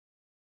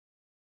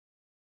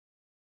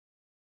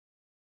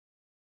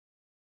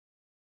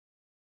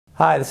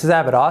Hi, this is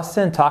Abbot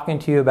Austin talking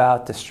to you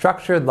about the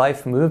structured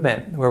life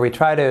movement, where we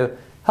try to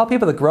help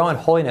people to grow in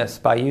holiness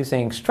by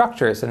using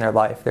structures in their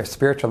life, their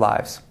spiritual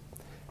lives.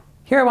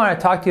 Here I want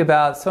to talk to you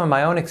about some of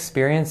my own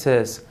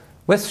experiences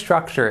with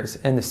structures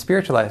in the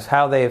spiritual life,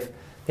 how they've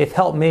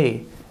helped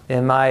me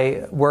in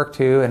my work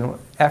to and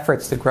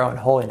efforts to grow in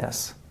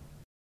holiness.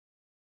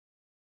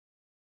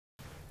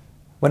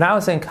 When I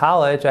was in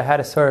college, I had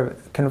a sort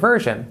of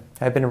conversion.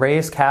 I'd been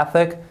raised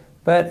Catholic,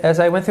 but as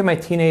I went through my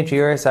teenage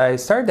years, I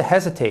started to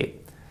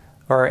hesitate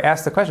or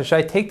ask the question, should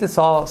I take this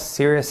all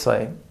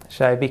seriously?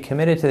 Should I be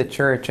committed to the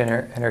church and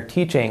her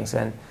teachings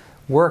and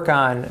work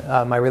on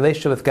my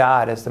relationship with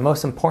God as the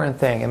most important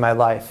thing in my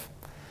life?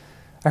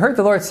 I heard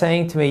the Lord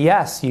saying to me,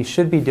 yes, you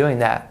should be doing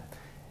that.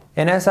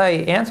 And as I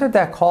answered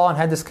that call and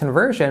had this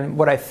conversion,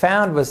 what I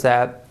found was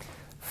that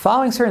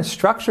following certain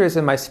structures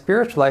in my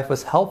spiritual life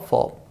was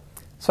helpful.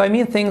 So I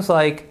mean things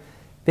like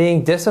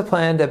being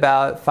disciplined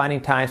about finding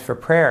times for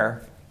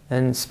prayer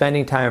and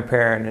spending time in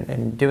prayer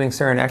and doing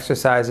certain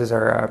exercises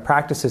or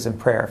practices in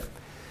prayer.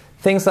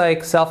 Things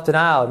like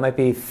self-denial, it might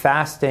be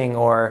fasting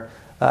or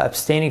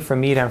abstaining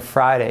from meat on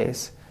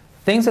Fridays.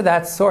 Things of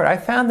that sort, I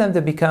found them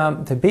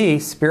to be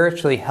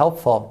spiritually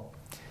helpful.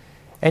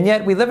 And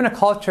yet we live in a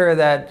culture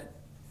that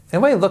in a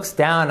way looks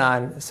down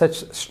on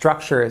such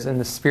structures in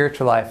the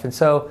spiritual life. And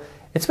so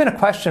it's been a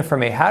question for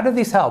me, how do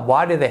these help?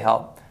 Why do they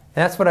help?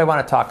 And that's what I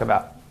want to talk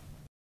about.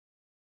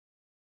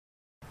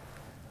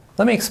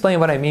 Let me explain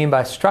what I mean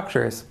by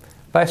structures.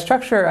 By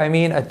structure, I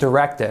mean a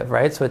directive,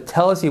 right? So it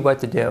tells you what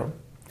to do.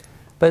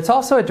 But it's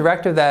also a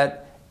directive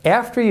that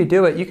after you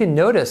do it, you can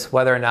notice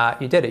whether or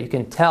not you did it. You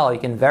can tell, you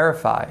can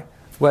verify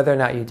whether or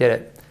not you did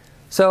it.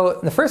 So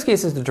in the first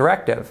case is the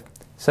directive.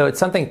 So it's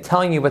something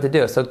telling you what to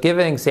do. So to give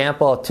an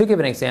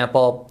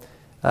example,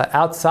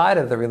 outside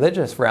of the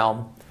religious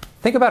realm,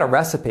 think about a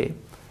recipe.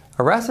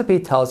 A recipe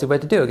tells you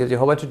what to do. It gives you a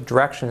whole bunch of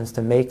directions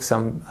to make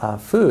some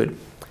food.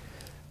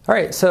 All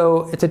right,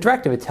 so it's a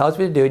directive. It tells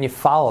you what to do, and you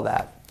follow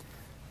that.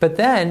 But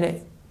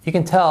then you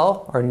can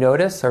tell or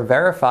notice or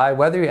verify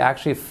whether you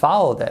actually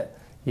followed it.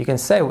 You can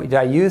say, did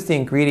I use the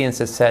ingredients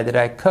it said? Did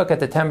I cook at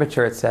the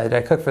temperature it said? Did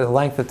I cook for the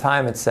length of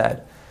time it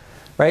said?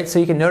 Right, so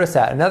you can notice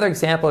that. Another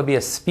example would be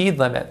a speed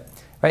limit.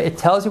 Right, it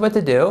tells you what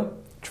to do,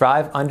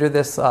 drive under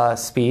this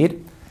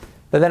speed.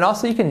 But then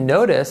also you can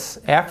notice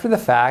after the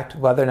fact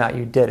whether or not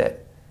you did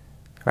it.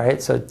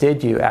 Right, so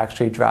did you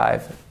actually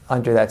drive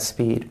under that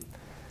speed?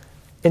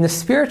 In the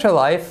spiritual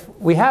life,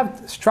 we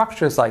have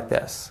structures like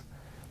this.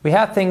 We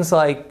have things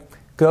like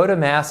go to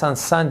Mass on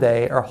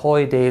Sunday or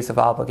holy days of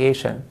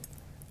obligation,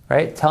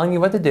 right? Telling you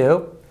what to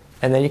do,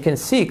 and then you can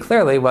see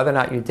clearly whether or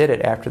not you did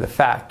it after the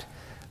fact.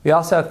 We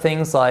also have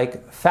things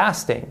like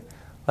fasting.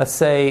 Let's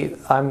say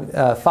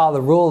I follow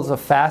the rules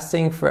of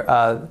fasting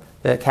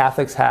that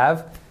Catholics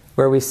have,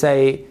 where we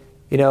say,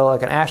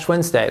 like an Ash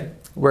Wednesday,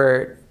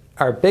 where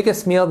our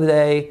biggest meal of the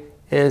day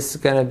is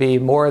going to be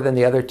more than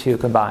the other two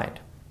combined.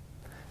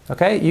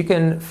 Okay, you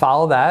can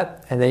follow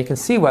that, and then you can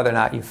see whether or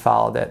not you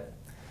followed it.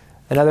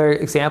 Another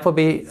example would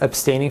be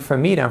abstaining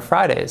from meat on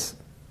Fridays.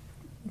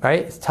 Right?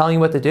 It's telling you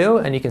what to do,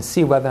 and you can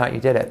see whether or not you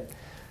did it.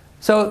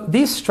 So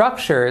these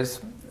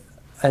structures,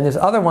 and there's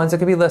other ones that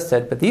could be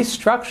listed, but these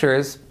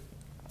structures,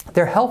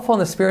 they're helpful in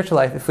the spiritual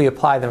life if we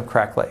apply them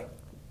correctly.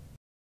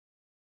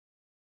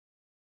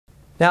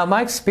 Now,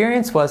 my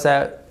experience was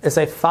that as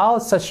I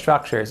followed such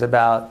structures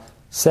about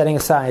setting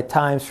aside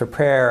times for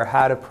prayer, or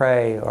how to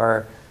pray,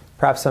 or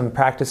perhaps some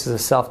practices of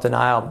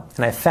self-denial,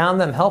 and I found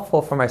them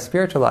helpful for my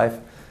spiritual life,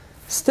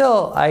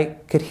 still I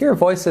could hear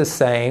voices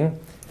saying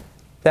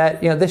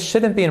that this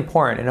shouldn't be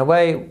important. In a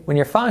way, when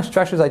you're following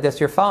structures like this,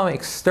 you're following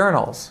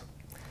externals.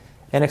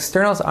 And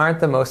externals aren't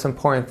the most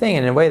important thing.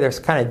 And in a way, they're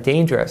kind of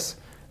dangerous,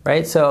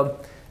 right? So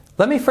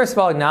let me first of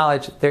all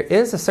acknowledge there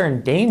is a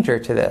certain danger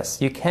to this.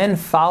 You can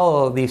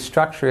follow these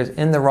structures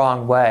in the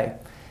wrong way.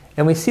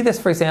 And we see this,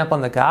 for example,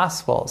 in the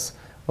Gospels,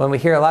 when we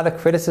hear a lot of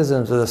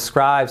criticisms of the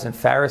scribes and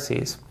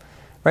Pharisees.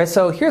 Right?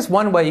 So here's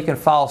one way you can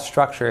follow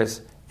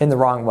structures in the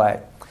wrong way.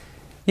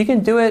 You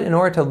can do it in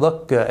order to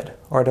look good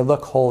or to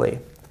look holy.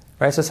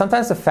 Right? So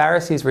sometimes the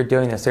Pharisees were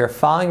doing this. They were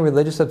following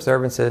religious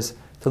observances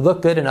to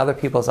look good in other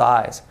people's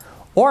eyes.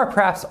 Or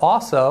perhaps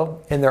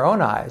also in their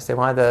own eyes. They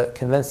wanted to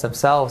convince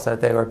themselves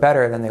that they were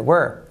better than they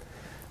were.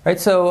 Right?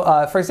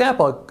 So for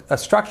example, a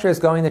structure is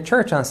going to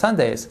church on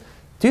Sundays.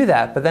 Do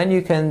that, but then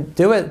you can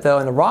do it though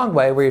in the wrong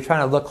way where you're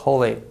trying to look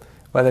holy,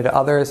 whether to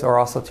others or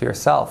also to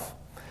yourself.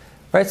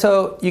 Right,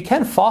 so you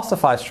can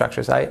falsify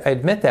structures. I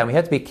admit that. We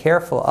have to be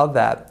careful of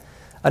that.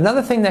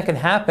 Another thing that can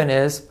happen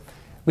is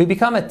we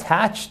become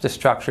attached to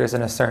structures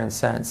in a certain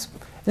sense.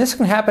 And this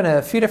can happen in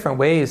a few different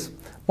ways.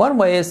 One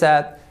way is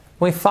that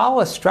when we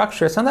follow a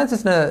structure, sometimes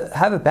it's going to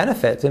have a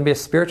benefit. It's going to be a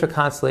spiritual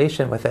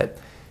consolation with it.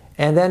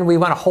 And then we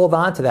want to hold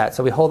on to that.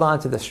 So we hold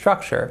on to the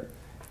structure,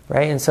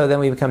 right? And so then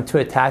we become too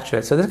attached to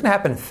it. So this can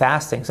happen in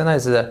fasting.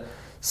 Sometimes the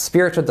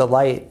spiritual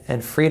delight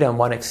and freedom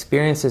one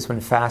experiences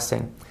when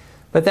fasting.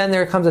 But then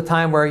there comes a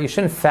time where you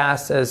shouldn't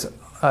fast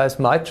as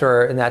much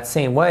or in that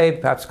same way,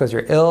 perhaps because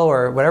you're ill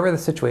or whatever the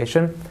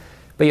situation,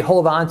 but you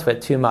hold on to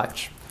it too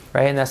much.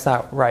 right? And that's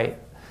not right.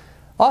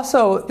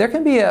 Also, there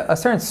can be a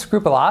certain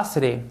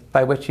scrupulosity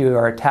by which you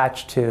are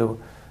attached to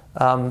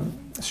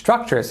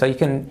structure. So you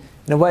can,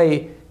 in a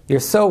way, you're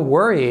so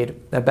worried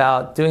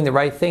about doing the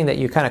right thing that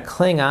you kind of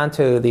cling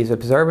onto these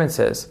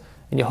observances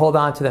and you hold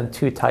on to them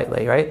too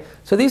tightly, right?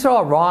 So these are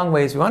all wrong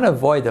ways. We want to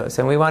avoid those,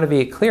 and we want to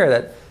be clear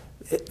that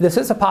this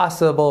is a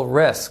possible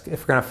risk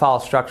if we're going to follow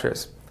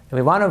structures, and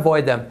we want to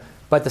avoid them.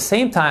 But at the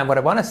same time, what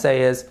I want to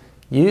say is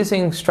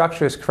using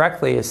structures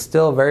correctly is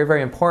still very,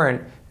 very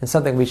important and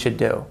something we should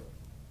do.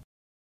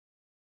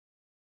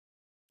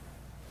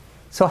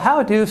 So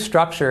how do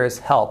structures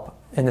help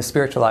in the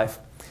spiritual life?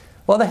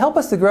 Well, they help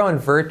us to grow in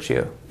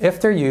virtue if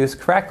they're used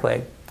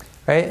correctly,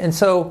 right? And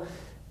so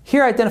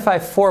here I identify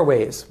 4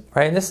 ways,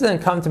 right? And this didn't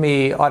come to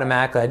me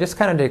automatically. I just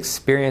kind of did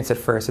experience it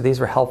first, so these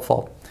were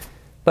helpful.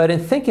 But in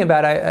thinking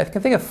about it, I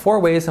can think of 4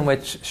 ways in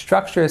which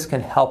structures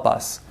can help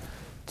us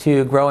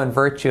to grow in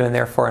virtue and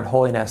therefore in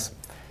holiness.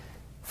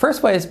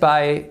 First way is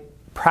by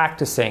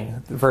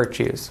practicing the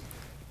virtues.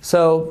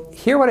 So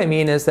here what I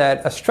mean is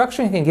that a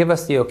structure can give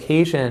us the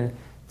occasion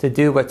to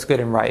do what's good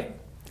and right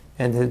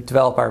and to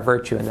develop our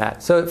virtue in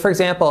that. So for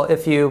example,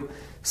 if you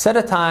set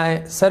a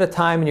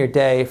time in your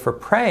day for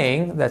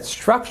praying, that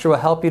structure will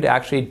help you to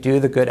actually do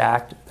the good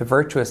act, the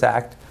virtuous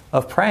act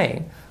of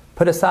praying.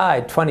 Put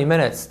aside 20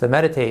 minutes to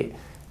meditate,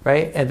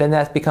 right? And then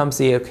that becomes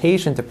the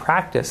occasion to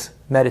practice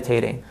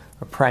meditating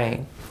or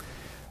praying.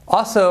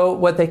 Also,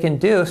 what they can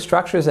do,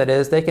 structures that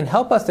is, they can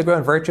help us to grow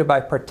in virtue by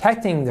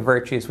protecting the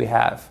virtues we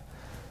have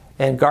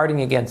and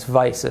guarding against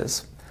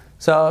vices.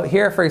 So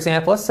here, for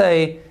example, let's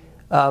say,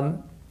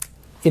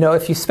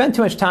 if you spend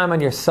too much time on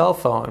your cell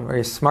phone or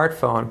your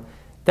smartphone,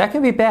 that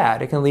can be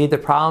bad. It can lead to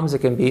problems. It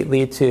can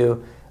lead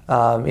to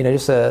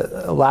just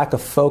a lack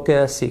of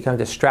focus. You become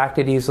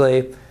distracted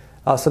easily.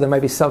 Also, there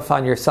might be stuff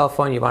on your cell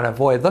phone you want to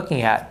avoid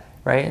looking at,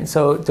 right? And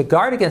so to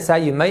guard against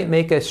that, you might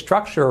make a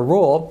structure, a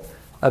rule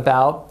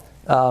about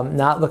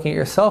not looking at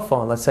your cell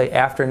phone, let's say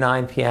after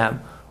 9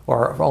 p.m.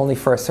 or only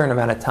for a certain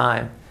amount of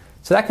time.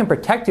 So that can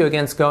protect you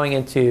against going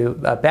into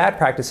bad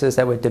practices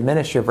that would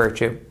diminish your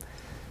virtue.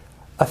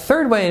 A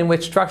third way in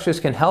which structures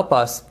can help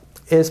us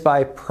is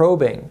by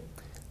probing.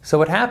 So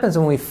what happens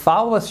when we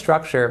follow a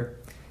structure,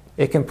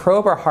 it can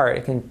probe our heart,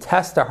 it can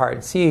test our heart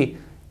and see,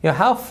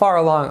 how far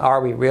along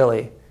are we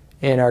really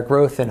in our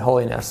growth in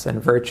holiness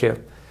and virtue.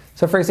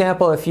 So for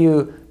example, if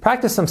you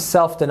practice some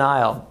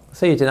self-denial,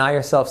 say you deny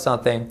yourself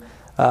something,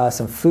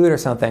 some food or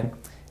something,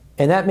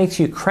 and that makes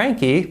you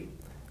cranky,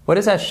 what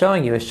is that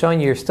showing you? It's showing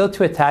you you're still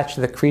too attached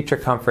to the creature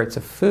comforts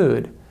of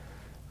food,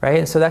 right?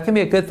 And so that can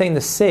be a good thing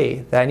to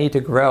see, that I need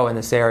to grow in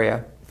this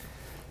area.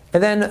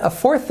 And then a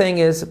fourth thing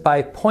is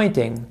by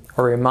pointing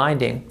or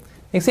reminding. An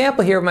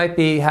example here might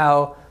be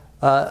how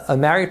a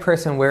married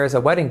person wears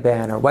a wedding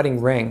band or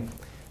wedding ring,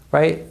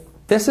 right?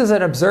 This is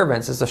an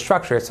observance, it's a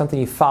structure, it's something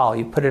you follow,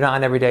 you put it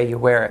on every day, you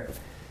wear it.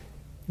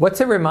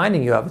 What's it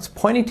reminding you of? It's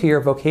pointing to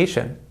your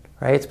vocation,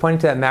 right? It's pointing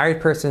to that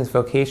married person's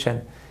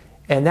vocation.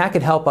 And that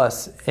could help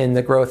us in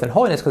the growth and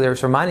holiness because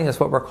it's reminding us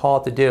what we're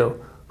called to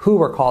do, who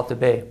we're called to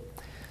be.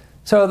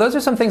 So those are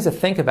some things to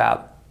think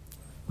about.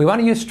 We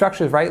want to use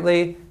structures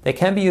rightly. They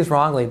can be used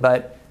wrongly,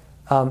 but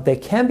they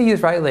can be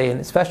used rightly, and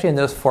especially in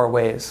those 4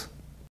 ways.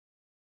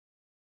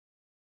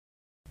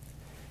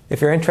 If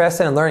you're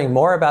interested in learning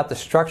more about the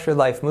structured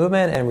life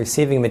movement and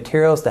receiving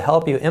materials to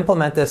help you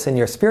implement this in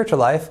your spiritual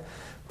life,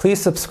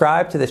 please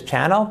subscribe to this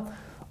channel.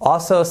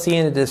 Also, see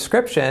in the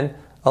description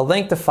a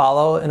link to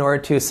follow in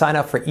order to sign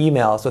up for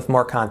emails with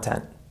more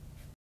content.